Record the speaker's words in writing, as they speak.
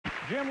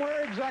Jim,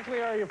 where exactly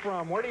are you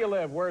from? Where do you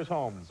live? Where's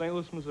home? St.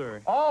 Louis,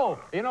 Missouri. Oh,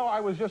 you know, I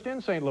was just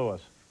in St. Louis.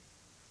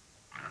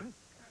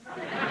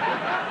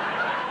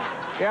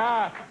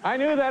 Yeah, I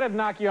knew that'd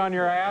knock you on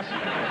your ass.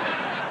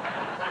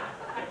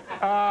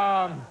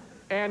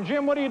 And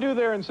Jim, what do you do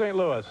there in St.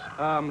 Louis?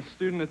 I'm a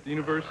student at the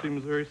University of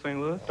Missouri, St.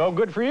 Louis. Oh,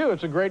 good for you.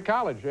 It's a great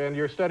college. And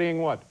you're studying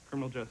what?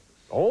 Criminal justice.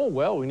 Oh,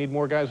 well, we need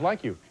more guys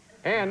like you.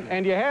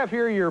 And you have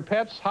here your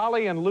pets,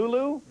 Holly and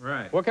Lulu?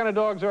 Right. What kind of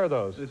dogs are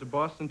those? These are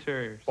Boston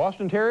Terriers.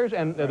 Boston Terriers?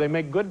 And they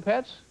make good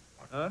pets?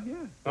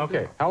 Yeah.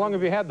 Okay. How long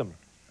have you had them?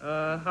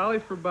 Holly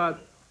for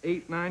about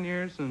 8, 9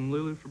 years, and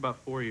Lulu for about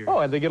 4 years. Oh,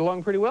 and they get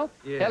along pretty well?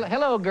 Yeah.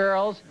 Hello,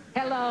 girls.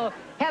 Hello,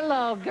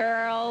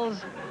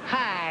 girls.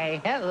 Hi.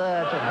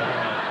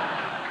 Hello.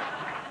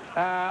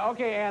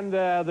 Okay, and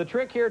the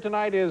trick here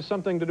tonight is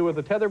something to do with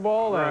the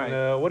tetherball. Right.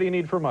 And what do you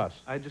need from us?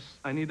 I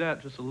need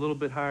that just a little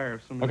bit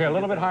higher. Okay, a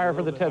little bit higher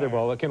for the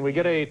tetherball. Can we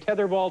get a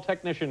tetherball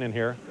technician in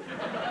here?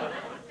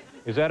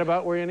 Is that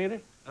about where you need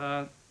it?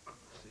 Let's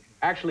see.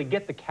 Actually,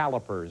 get the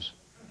calipers.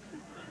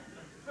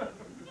 Okay,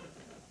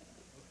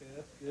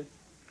 that's good.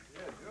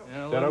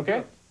 Yeah, Is that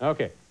okay?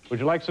 Okay. Would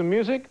you like some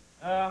music?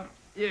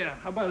 Yeah,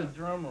 how about a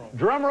drum roll?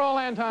 Drum roll,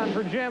 Anton,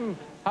 for Jim,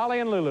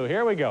 Holly, and Lulu.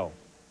 Here we go.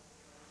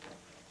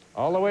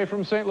 All the way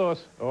from St.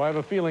 Louis. Oh, I have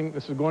a feeling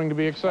this is going to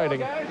be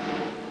exciting.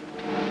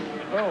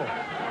 Oh.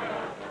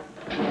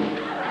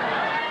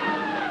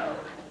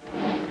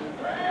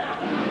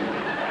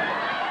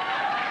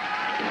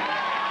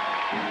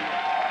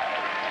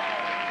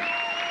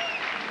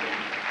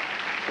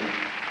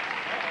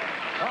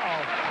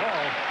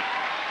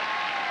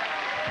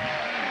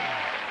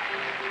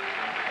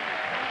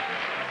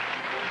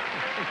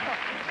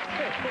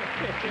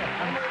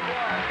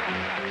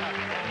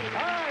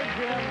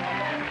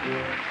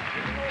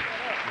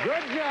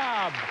 Good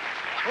job.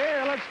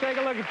 Here, let's take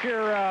a look at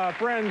your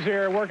friends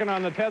here working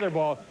on the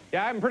tetherball.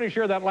 Yeah, I'm pretty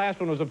sure that last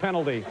one was a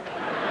penalty.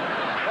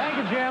 Thank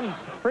you, Jim.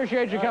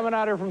 Appreciate you coming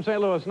out here from St.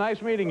 Louis.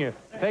 Nice meeting you.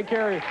 Take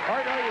care of you. All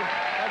right,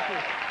 that's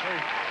it.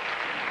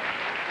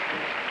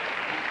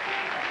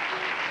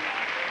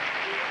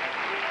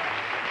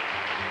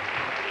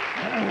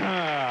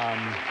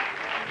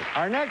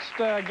 Our next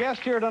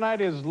guest here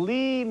tonight is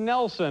Lee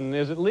Nelson.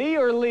 Is it Lee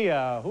or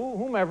Leah?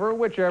 Whomever,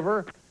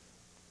 whichever.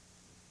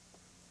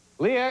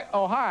 Leah,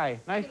 oh, hi.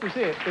 Nice to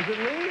see you. Is it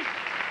Lee?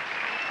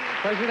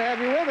 Pleasure to have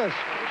you with us.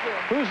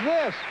 Who's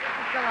this?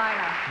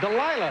 Delilah.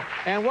 Delilah.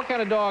 And what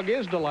kind of dog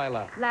is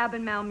Delilah? Lab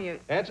and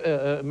Malamute. That's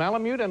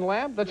Malamute and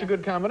Lab? That's a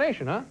good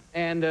combination, huh?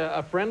 And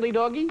a friendly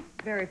doggy?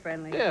 Very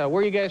friendly. Yeah,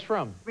 where are you guys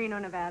from? Reno,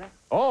 Nevada.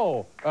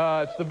 Oh,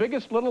 it's the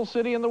biggest little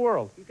city in the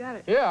world. You got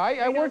it. Yeah,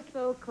 I worked...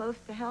 so close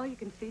to hell you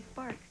can see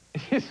Sparks.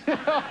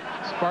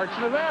 Sparks,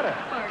 Nevada.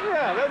 Sparks.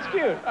 Yeah, that's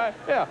cute.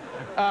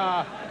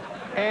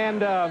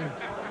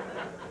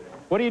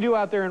 What do you do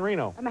out there in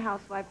Reno? I'm a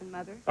housewife and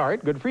mother. All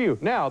right, good for you.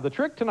 Now, the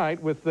trick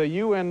tonight with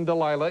you and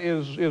Delilah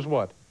is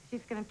what?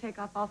 She's going to take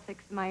off all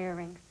 6 of my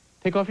earrings.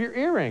 Take off your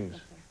earrings?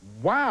 Yes, sir.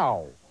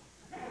 Wow.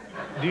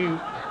 Do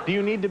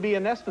you need to be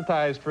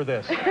anesthetized for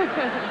this?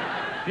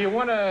 Do you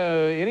want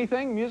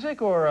anything,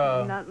 music, or...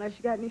 Not unless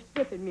you got any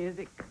stripping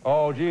music.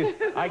 Oh, geez.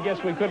 I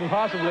guess we couldn't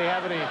possibly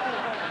have any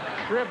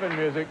stripping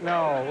music.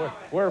 No,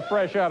 we're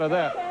fresh out of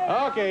that.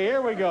 Okay,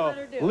 here we go.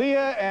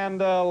 Leah and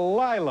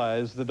Lila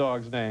is the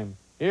dog's name.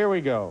 Here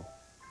we go.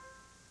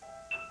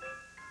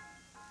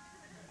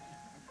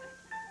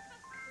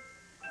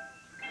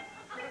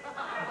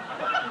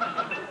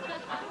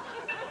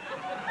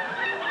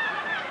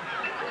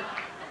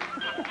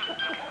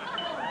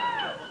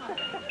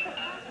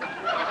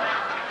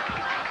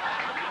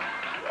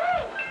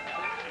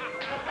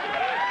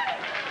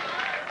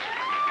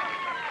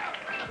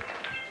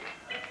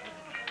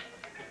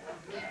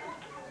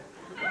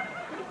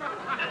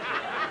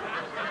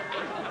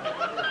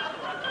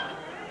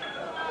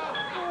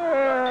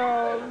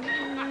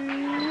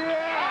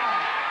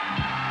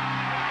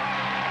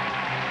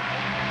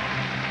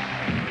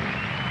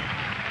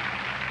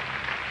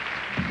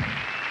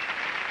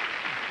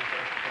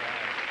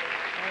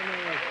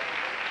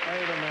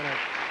 Wait a minute.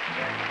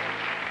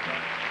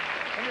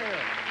 Come here.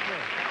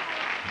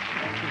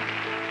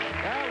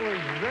 That was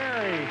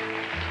very,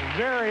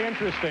 very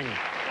interesting.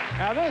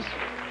 Now,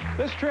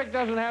 this trick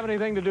doesn't have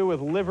anything to do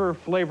with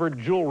liver-flavored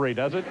jewelry,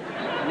 does it?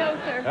 No,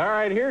 sir. All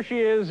right, here she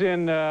is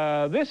in,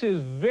 this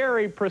is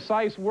very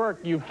precise work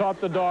you've taught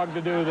the dog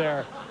to do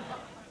there.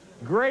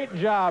 Great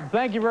job.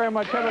 Thank you very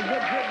much. Have a good trip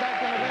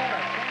back to Nevada.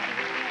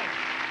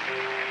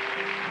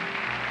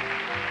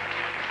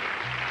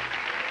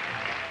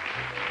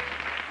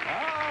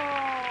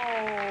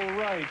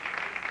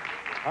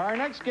 Our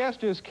next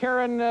guest is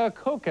Karen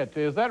Kokot.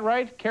 Is that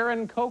right?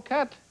 Karen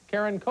Kokot?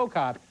 Karen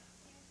Kokot.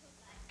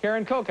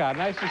 Karen Kokot.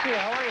 Nice to see you.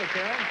 How are you,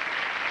 Karen?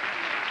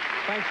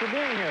 Thanks for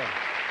being here.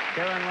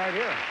 Karen right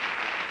here.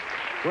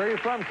 Where are you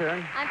from,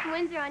 Karen? I'm from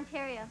Windsor,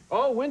 Ontario.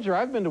 Oh, Windsor.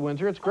 I've been to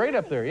Windsor. It's great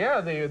up there.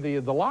 Yeah,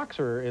 the locks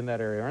are in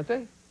that area, aren't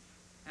they?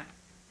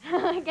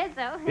 I guess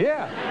so.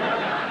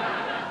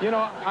 Yeah. You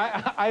know,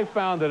 I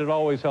found that it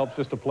always helps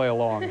just to play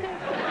along. Yeah.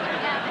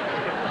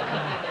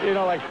 You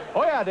know, like,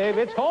 oh yeah, Dave,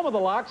 it's home of the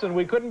Locks, and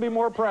we couldn't be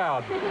more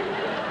proud.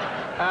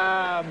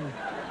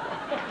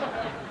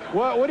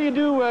 What do you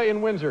do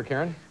in Windsor,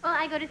 Karen? Well,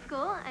 I go to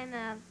school. I'm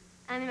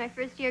in my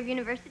first year of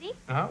university.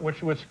 Uh-huh. Which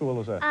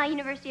school is that?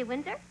 University of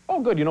Windsor.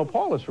 Oh, good. You know,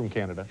 Paul is from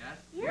Canada. Yes.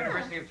 Yeah.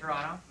 University of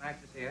Toronto. Nice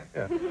to see you.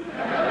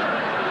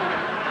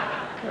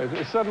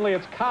 Yeah. Suddenly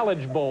it's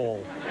College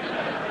Bowl.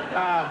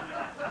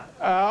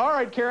 All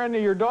right, Karen,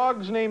 your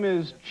dog's name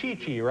is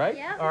Chi-Chi, right?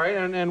 Yeah. All right,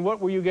 and what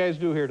will you guys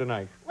do here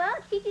tonight? Well,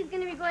 Chi-Chi's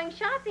going to be going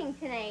shopping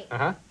tonight.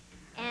 Uh-huh.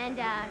 And,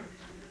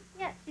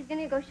 yeah, she's going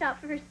to go shop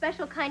for her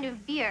special kind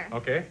of beer.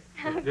 Okay.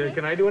 Okay.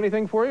 Can I do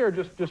anything for you, or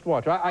just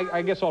watch?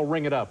 I guess I'll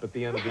ring it up at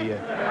the end of the...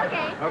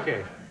 Okay.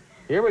 Okay.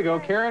 Here we go.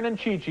 Karen and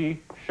Chi-Chi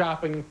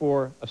shopping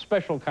for a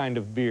special kind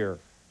of beer.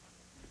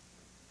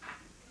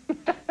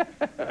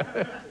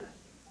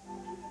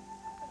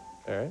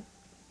 All right.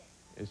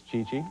 Is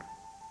Chi-Chi.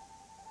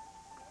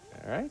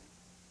 All right.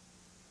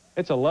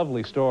 It's a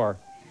lovely store.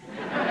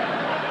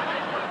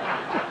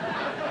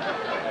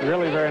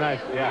 Really very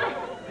nice, yeah.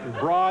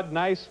 Broad,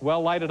 nice,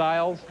 well-lighted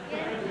aisles.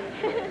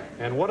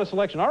 And what a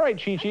selection. All right,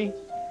 Chi-Chi.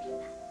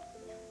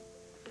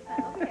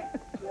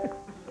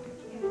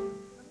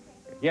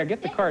 Yeah,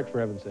 get the cart, for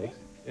heaven's sakes.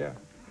 Yeah.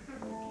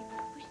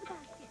 Push the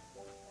basket.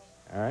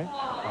 All right.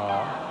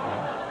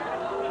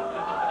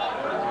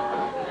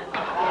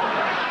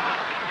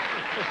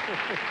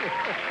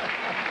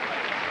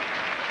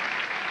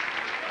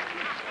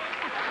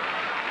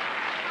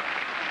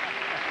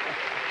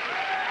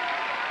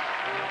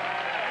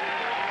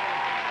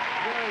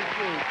 Very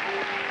cute.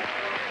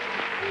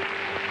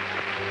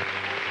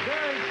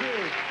 Very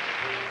cute.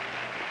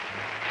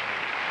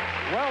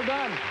 Well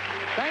done.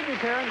 Thank you,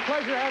 Karen.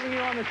 Pleasure having you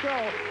on the show.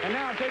 And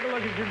now take a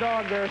look at your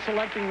dog there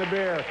selecting the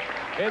beer.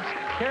 It's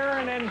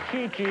Karen and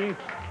Chi-Chi.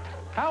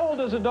 How old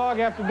does a dog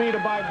have to be to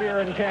buy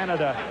beer in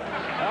Canada?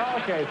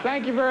 Okay,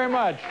 thank you very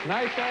much.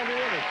 Nice to have you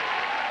with us.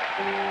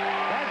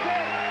 That's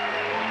it.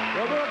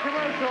 We'll do a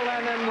commercial,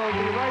 and then we'll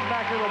be right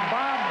back here with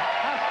Bob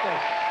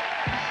Costas.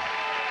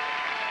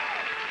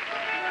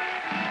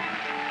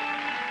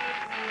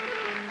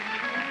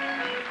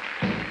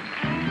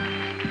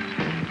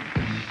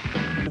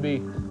 To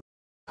be...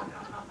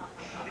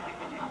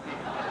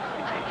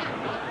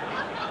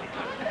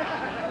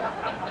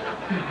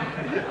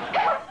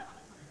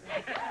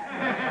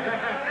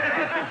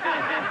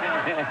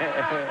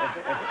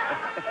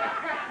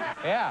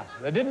 Yeah,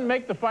 they didn't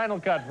make the final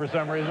cut for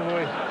some reason.